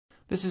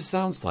This is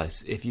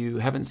Soundslice. If you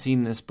haven't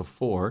seen this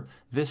before,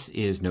 this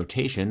is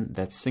notation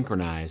that's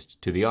synchronized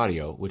to the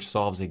audio, which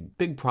solves a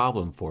big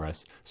problem for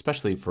us,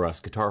 especially for us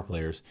guitar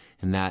players,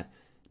 in that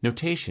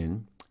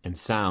notation and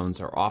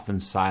sounds are often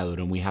siloed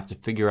and we have to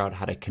figure out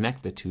how to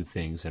connect the two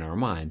things in our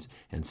minds.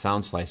 And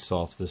Soundslice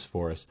solves this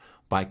for us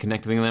by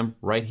connecting them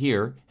right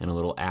here in a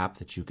little app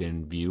that you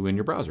can view in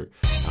your browser.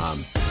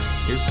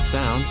 Here's the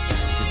sound.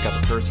 It's got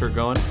the cursor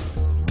going.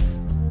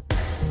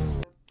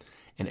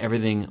 And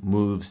everything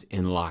moves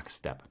in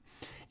lockstep.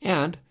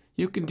 And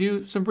you can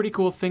do some pretty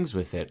cool things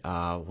with it.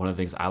 One of the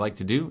things I like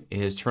to do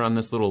is turn on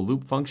this little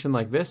loop function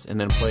like this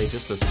and then play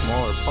just a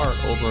smaller part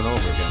over and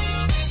over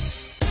again.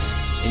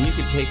 And you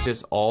can take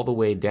this all the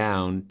way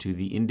down to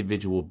the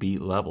individual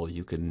beat level.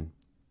 You can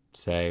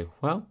say,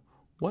 well,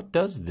 what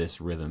does this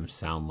rhythm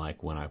sound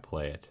like when I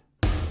play it?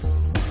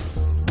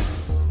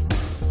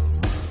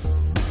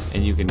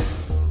 And you can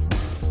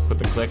put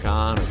the click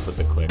on or put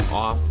the click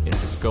off. If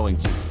it's going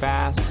too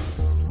fast,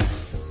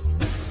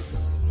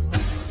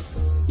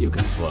 you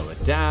can slow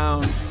it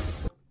down.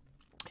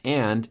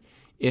 And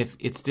if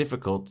it's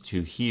difficult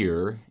to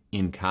hear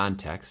in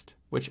context,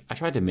 which I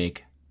tried to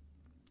make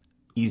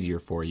easier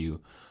for you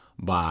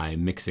by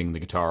mixing the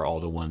guitar all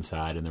to one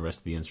side and the rest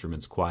of the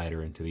instruments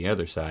quieter into the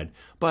other side,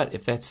 but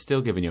if that's still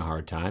giving you a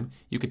hard time,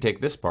 you could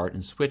take this part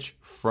and switch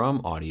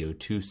from audio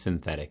to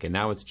synthetic, and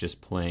now it's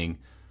just playing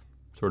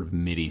sort of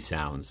MIDI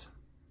sounds.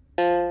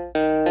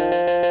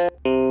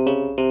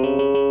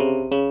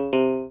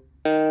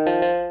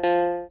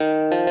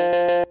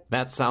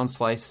 That's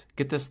Soundslice.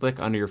 Get this lick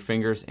under your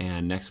fingers,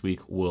 and next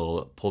week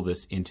we'll pull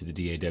this into the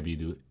DAW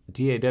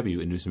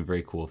and do some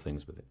very cool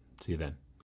things with it. See you then.